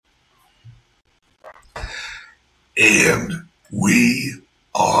And we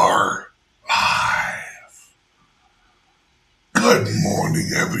are live. Good morning,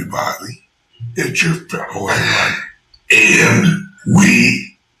 everybody. It's your fellow everybody. And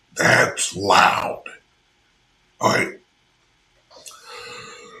that's loud. All right.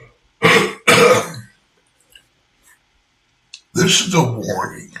 This is a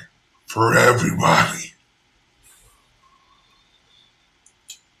warning for everybody.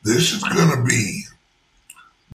 This is going to be